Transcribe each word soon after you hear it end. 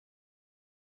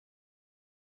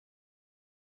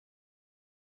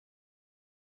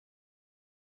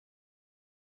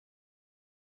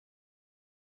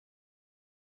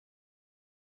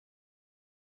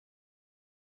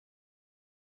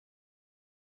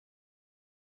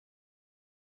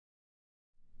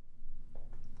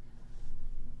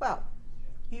Well,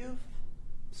 you've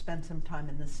spent some time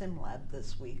in the sim lab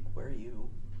this week where you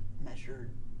measured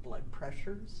blood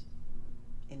pressures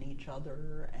in each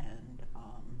other, and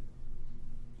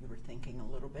you were thinking a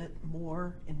little bit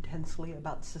more intensely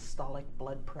about systolic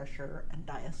blood pressure and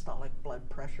diastolic blood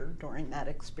pressure during that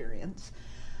experience.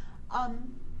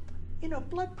 You know,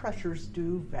 blood pressures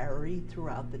do vary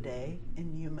throughout the day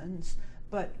in humans,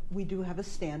 but we do have a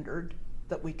standard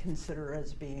that we consider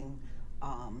as being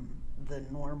the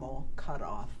normal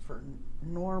cutoff for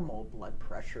normal blood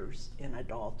pressures in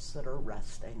adults that are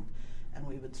resting. And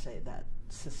we would say that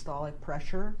systolic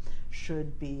pressure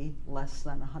should be less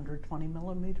than 120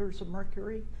 millimeters of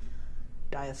mercury.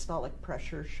 Diastolic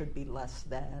pressure should be less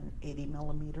than 80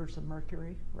 millimeters of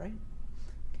mercury, right?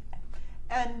 Okay.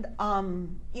 And,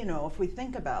 you know, if we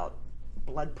think about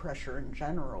blood pressure in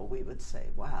general, we would say,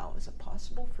 wow, is it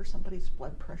possible for somebody's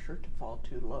blood pressure to fall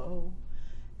too low?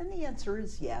 And the answer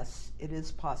is yes, it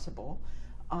is possible.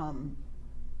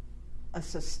 A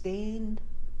sustained,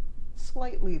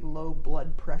 slightly low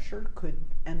blood pressure could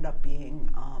end up being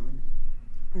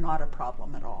not a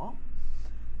problem at all.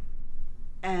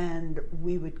 And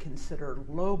we would consider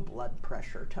low blood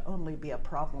pressure to only be a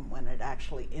problem when it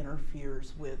actually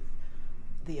interferes with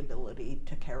the ability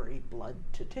to carry blood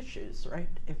to tissues, right?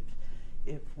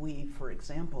 If we, for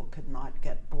example, could not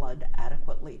get blood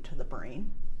adequately to the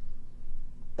brain,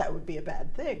 that would be a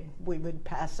bad thing. We would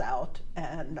pass out,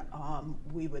 and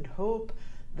we would hope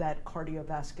that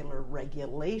cardiovascular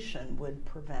regulation would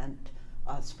prevent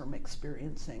us from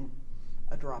experiencing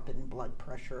a drop in blood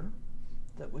pressure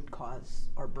that would cause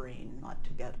our brain not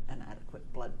to get an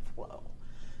adequate blood flow.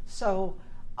 So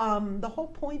the whole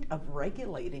point of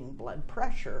regulating blood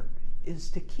pressure is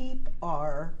to keep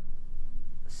our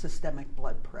systemic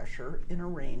blood pressure in a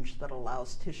range that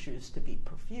allows tissues to be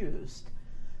perfused,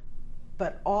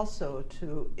 but also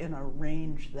in a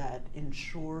range that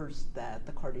ensures that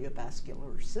the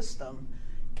cardiovascular system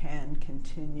can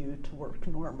continue to work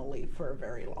normally for a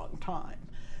very long time.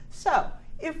 So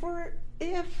if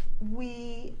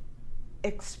we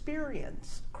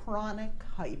experience chronic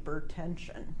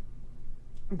hypertension,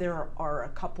 there are a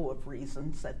couple of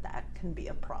reasons that that can be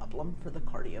a problem for the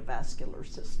cardiovascular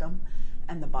system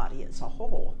and the body as a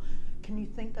whole. Can you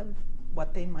think of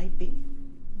what they might be?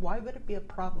 Why would it be a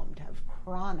problem to have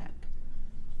chronic,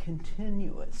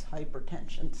 continuous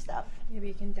hypertension stuff? Maybe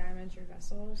it can damage your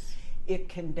vessels. It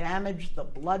can damage the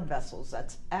blood vessels.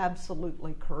 That's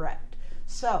absolutely correct.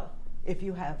 So if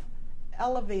you have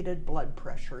elevated blood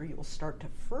pressure, you'll start to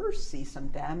first see some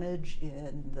damage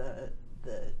in the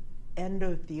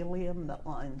endothelium that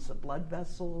lines the blood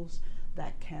vessels.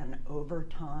 That can, over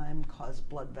time, cause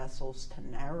blood vessels to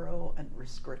narrow and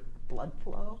restrict blood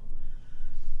flow.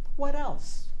 What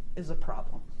else is a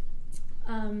problem?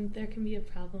 There can be a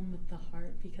problem with the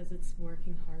heart because it's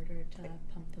working harder to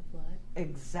pump the blood.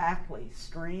 Exactly.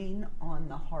 Strain on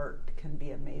the heart can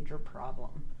be a major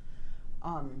problem.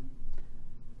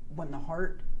 When the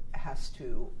heart has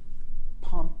to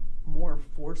pump more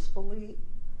forcefully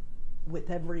with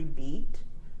every beat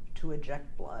to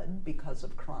eject blood because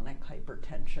of chronic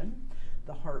hypertension,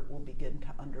 the heart will begin to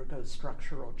undergo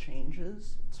structural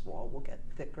changes. Its wall will get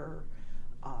thicker,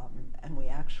 and we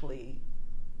actually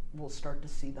will start to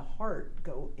see the heart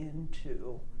go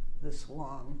into this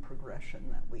long progression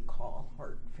that we call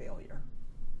heart failure.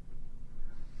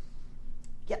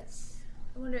 Yes?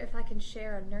 I wonder if I can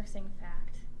share a nursing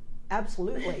fact.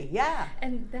 Absolutely, yeah.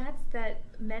 And that's that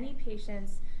many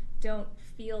patients don't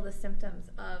feel the symptoms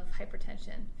of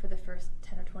hypertension for the first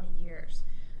 10 or 20 years.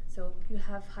 So if you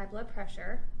have high blood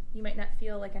pressure, you might not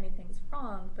feel like anything's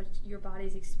wrong, but your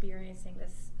body's experiencing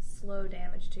this slow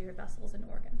damage to your vessels and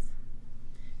organs.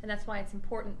 And that's why it's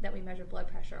important that we measure blood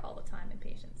pressure all the time in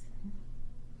patients.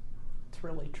 It's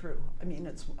really true. I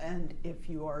mean, and if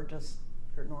you are just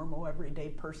your normal everyday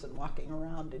person walking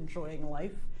around enjoying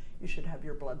life, you should have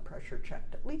your blood pressure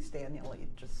checked at least annually,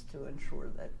 just to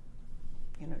ensure that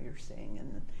you're staying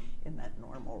in that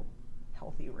normal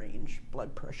healthy range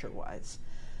blood pressure wise.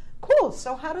 Cool.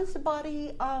 So how does the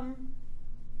body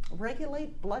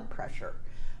regulate blood pressure?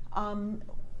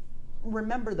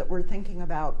 Remember that we're thinking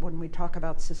about, when we talk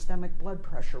about systemic blood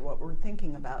pressure, what we're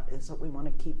thinking about is that we want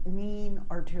to keep mean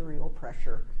arterial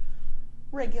pressure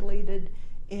regulated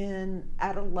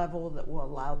at a level that will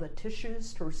allow the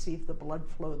tissues to receive the blood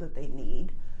flow that they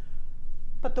need,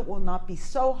 but that will not be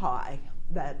so high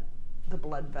that the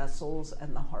blood vessels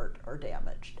and the heart are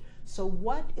damaged. So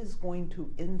what is going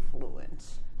to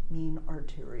influence mean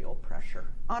arterial pressure?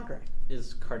 Andre?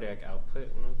 Is cardiac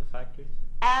output one of the factors?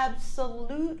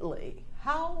 Absolutely.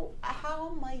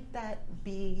 How might that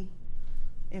be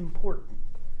important?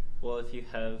 Well, if you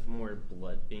have more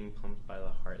blood being pumped by the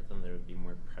heart, then there would be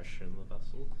more pressure in the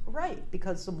vessels. Right,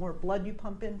 because the more blood you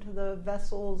pump into the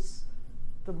vessels,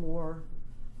 the more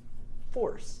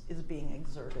force is being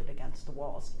exerted against the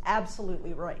walls.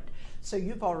 Absolutely right. So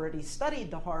you've already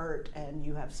studied the heart and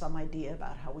you have some idea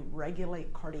about how we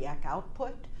regulate cardiac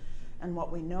output. And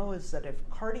what we know is that if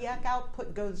cardiac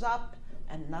output goes up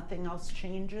and nothing else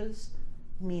changes,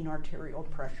 mean arterial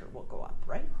pressure will go up,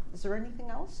 right? Is there anything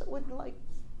else that would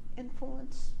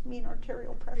influence mean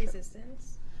arterial pressure?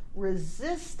 Resistance.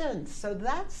 Resistance. So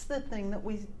that's the thing that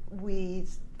we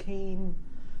came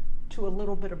to a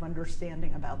little bit of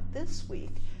understanding about this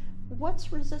week.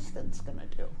 What's resistance going to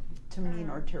do to mean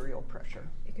arterial pressure?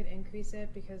 It could increase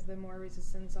it because the more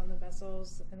resistance on the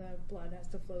vessels and the blood has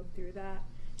to flow through that,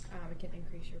 it can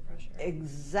increase your pressure.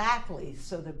 Exactly.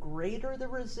 So the greater the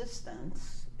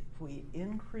resistance, if we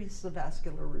increase the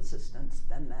vascular resistance,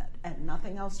 then that, and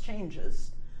nothing else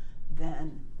changes,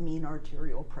 then mean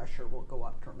arterial pressure will go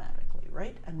up dramatically,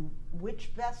 right? And which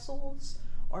vessels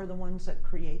are the ones that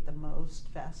create the most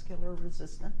vascular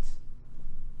resistance?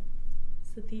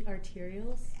 So the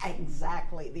arterioles?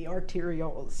 Exactly, the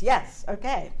arterioles. Yes,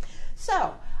 okay.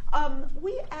 So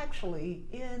we actually,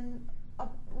 in a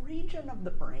region of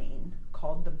the brain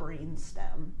called the brain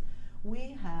stem,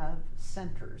 we have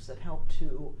centers that help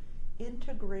to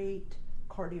integrate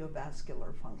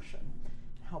cardiovascular function,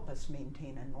 help us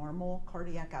maintain a normal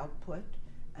cardiac output,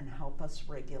 and help us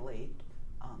regulate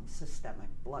systemic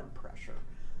blood pressure.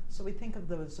 So we think of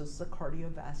those as the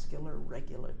cardiovascular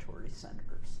regulatory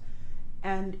centers.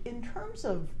 And in terms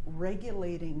of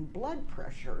regulating blood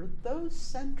pressure, those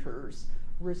centers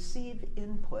receive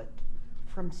input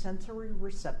from sensory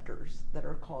receptors that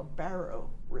are called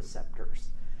baroreceptors.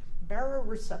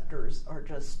 Baroreceptors are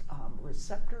just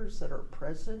receptors that are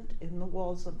present in the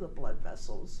walls of the blood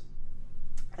vessels,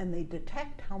 and they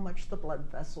detect how much the blood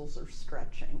vessels are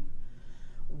stretching.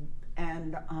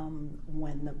 And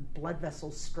when the blood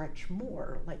vessels stretch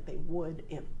more, like they would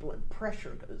if blood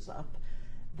pressure goes up,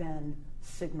 then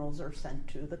signals are sent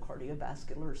to the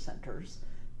cardiovascular centers,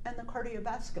 and the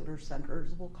cardiovascular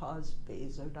centers will cause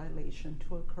vasodilation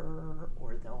to occur,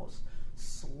 or they'll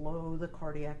slow the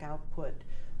cardiac output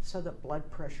so that blood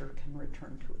pressure can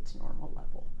return to its normal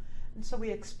level. And so we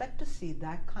expect to see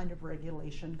that kind of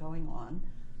regulation going on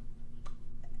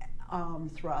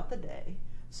throughout the day,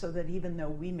 so that even though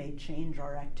we may change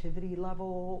our activity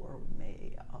level, or we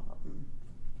may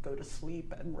go to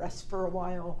sleep and rest for a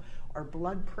while, our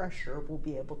blood pressure will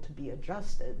be able to be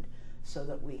adjusted so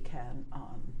that we can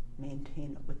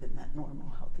maintain it within that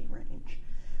normal healthy range.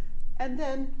 And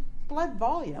then blood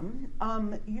volume,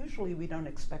 usually we don't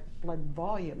expect blood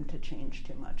volume to change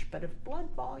too much, but if blood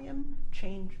volume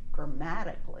changed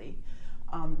dramatically,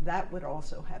 that would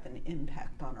also have an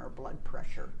impact on our blood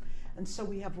pressure. And so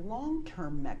we have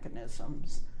long-term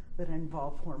mechanisms that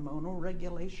involve hormonal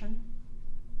regulation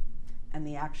and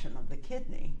the action of the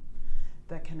kidney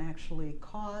that can actually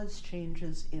cause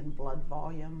changes in blood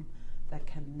volume that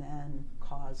can then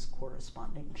cause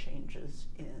corresponding changes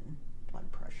in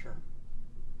blood pressure.